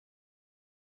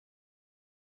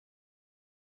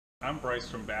I'm Bryce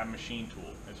from Babin Machine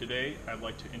Tool, and today I'd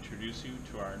like to introduce you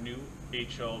to our new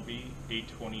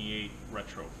HLV-828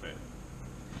 retrofit.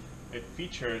 It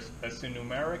features a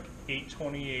numeric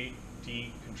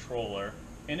 828D controller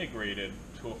integrated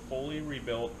to a fully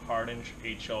rebuilt Hardinge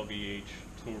HLV-H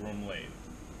toolroom lathe.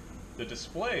 The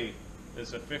display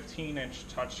is a 15-inch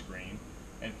touchscreen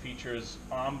and features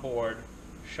onboard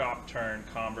shop-turn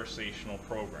conversational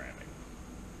programming.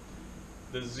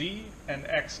 The Z and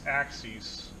X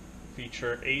axes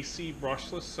feature AC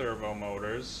brushless servo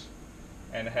motors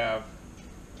and have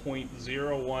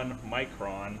 0.01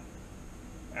 micron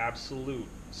absolute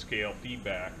scale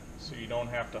feedback, so you don't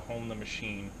have to home the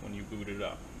machine when you boot it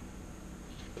up.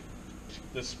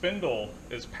 The spindle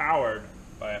is powered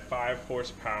by a 5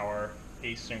 horsepower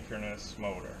asynchronous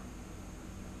motor.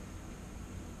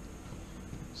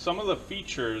 Some of the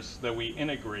features that we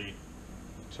integrate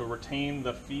to retain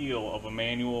the feel of a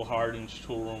manual Hardinge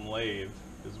toolroom lathe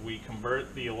is we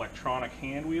convert the electronic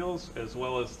hand wheels as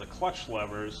well as the clutch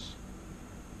levers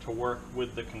to work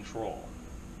with the control.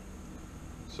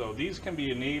 So these can be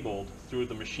enabled through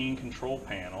the machine control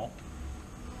panel,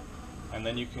 and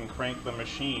then you can crank the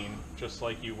machine just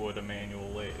like you would a manual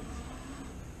lathe.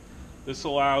 This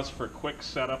allows for quick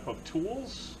setup of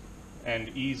tools and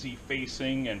easy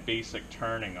facing and basic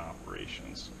turning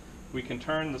operations. We can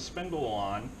turn the spindle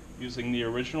on using the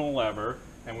original lever,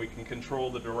 and we can control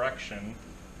the direction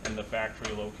and the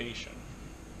factory location.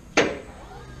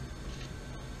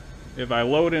 If I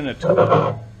load in a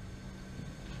tool,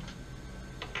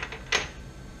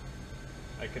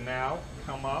 I can now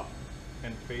come up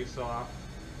and face off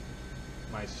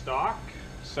my stock,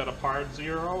 set a part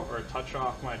 0, or touch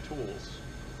off my tools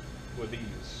with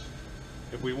ease.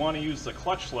 If we want to use the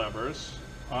clutch levers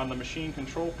on the machine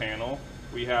control panel,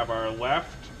 we have our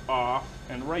left, off,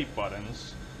 and right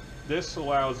buttons. This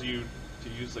allows you to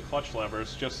use the clutch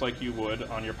levers just like you would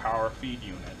on your power feed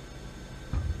unit.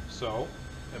 So,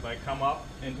 if I come up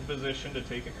into position to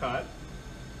take a cut,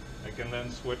 I can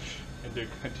then switch into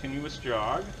continuous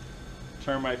jog,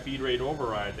 turn my feed rate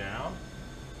override down,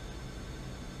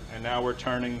 and now we're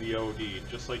turning the OD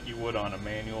just like you would on a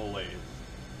manual lathe.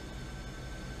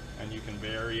 And you can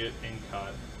vary it in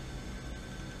cut.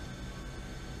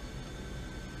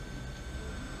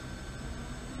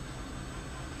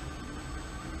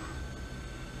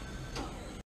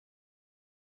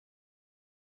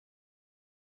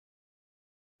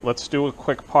 Let's do a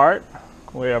quick part.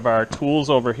 We have our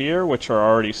tools over here which are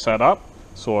already set up,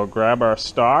 so we'll grab our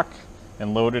stock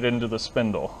and load it into the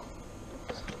spindle.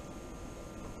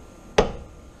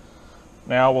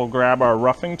 Now we'll grab our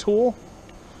roughing tool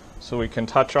so we can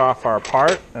touch off our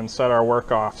part and set our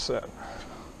work offset.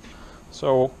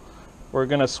 So we're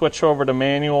going to switch over to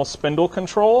manual spindle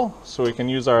control so we can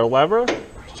use our lever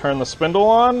to turn the spindle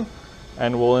on,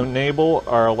 and we'll enable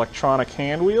our electronic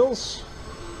hand wheels.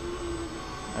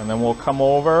 And then we'll come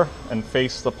over and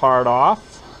face the part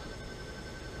off.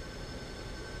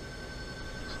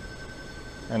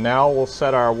 And now we'll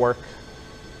set our work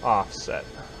offset.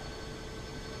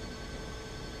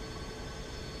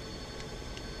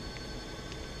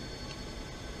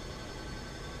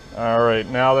 Alright,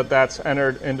 now that that's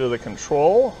entered into the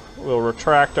control, we'll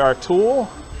retract our tool,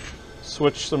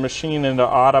 switch the machine into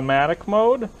automatic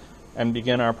mode, and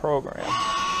begin our program.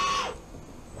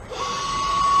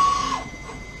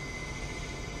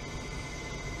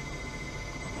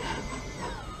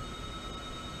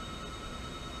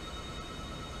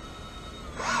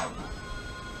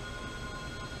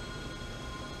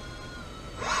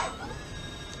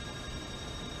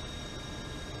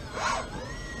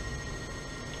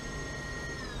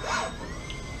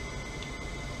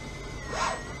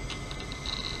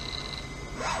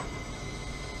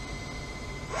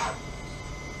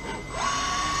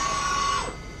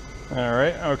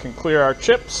 Alright, now we can clear our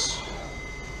chips,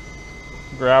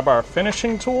 grab our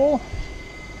finishing tool,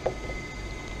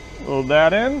 load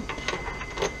that in,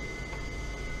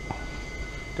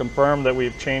 confirm that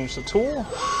we've changed the tool,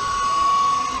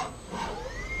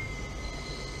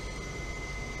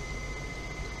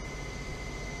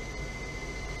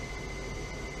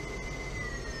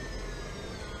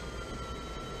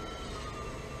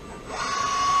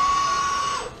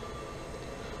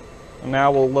 and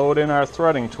now we'll load in our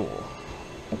threading tool.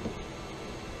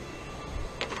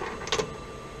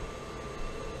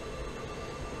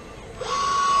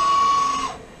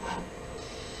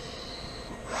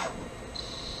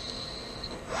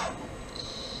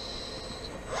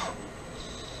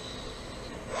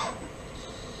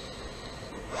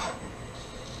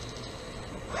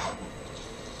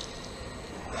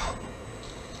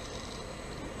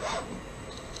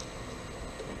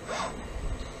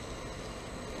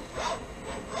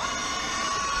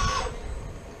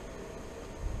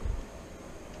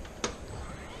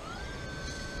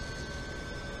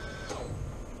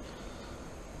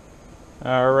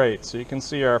 Alright, so you can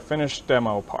see our finished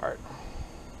demo part.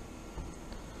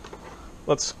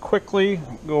 Let's quickly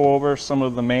go over some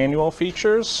of the manual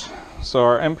features. So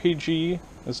our MPG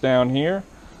is down here.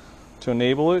 To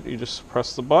enable it, you just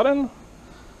press the button,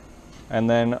 and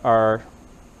then our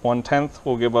 1/10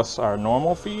 will give us our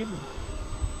normal feed,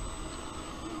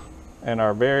 and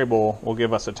our variable will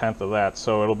give us 1/10 of that.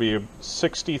 So it'll be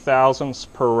 60 thousandths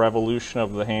per revolution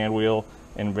of the hand wheel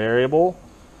in variable,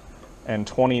 and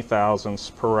 20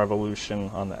 thousandths per revolution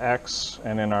on the X.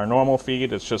 And in our normal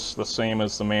feed, it's just the same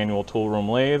as the manual tool room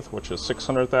lathe, which is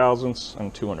 600 thousandths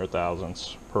and 200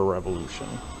 thousandths per revolution.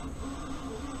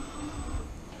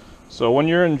 So when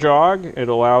you're in jog, it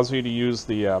allows you to use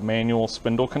the manual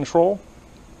spindle control.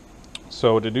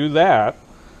 So to do that,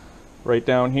 right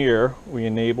down here, we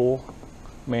enable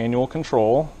manual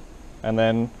control, and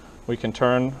then we can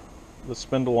turn the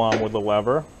spindle on with the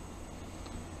lever,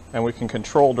 and we can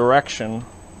control direction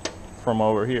from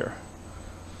over here,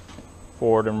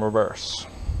 forward and reverse.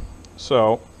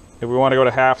 So if we want to go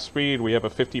to half speed, we have a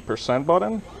 50%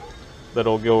 button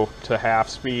that'll go to half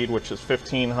speed, which is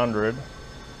 1500,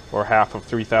 or half of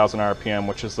 3000 RPM,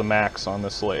 which is the max on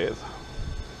this lathe.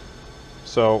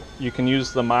 So you can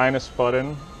use the minus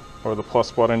button or the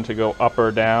plus button to go up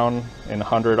or down in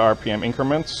 100 RPM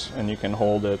increments, and you can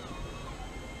hold it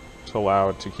to allow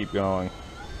it to keep going.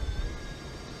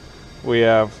 We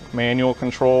have manual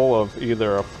control of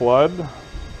either a flood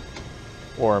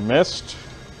or a mist,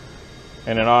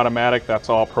 and in automatic, that's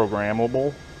all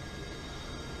programmable.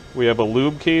 We have a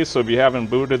lube key, so if you haven't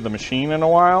booted the machine in a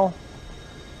while,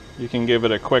 you can give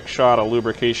it a quick shot of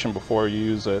lubrication before you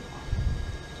use it.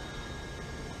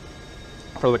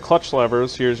 For the clutch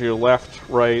levers, here's your left,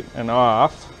 right, and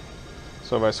off.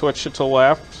 So if I switch it to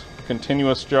left,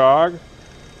 continuous jog,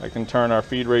 I can turn our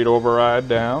feed rate override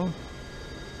down,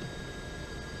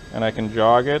 and I can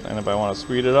jog it, and if I want to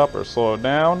speed it up or slow it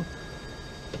down.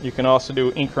 You can also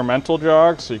do incremental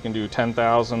jogs, so you can do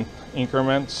 10,000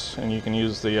 increments, and you can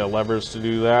use the levers to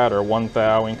do that, or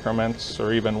 1,000 increments,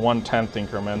 or even 1/10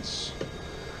 increments.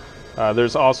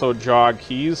 There's also jog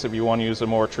keys if you want to use a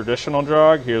more traditional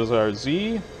jog. Here's our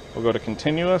Z. We'll go to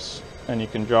continuous, and you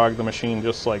can jog the machine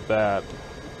just like that.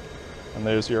 And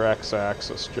there's your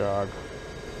X-axis jog.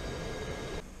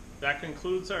 That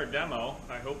concludes our demo.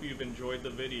 I hope you've enjoyed the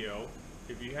video.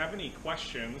 If you have any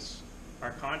questions,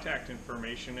 our contact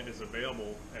information is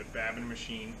available at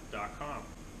babinmachine.com.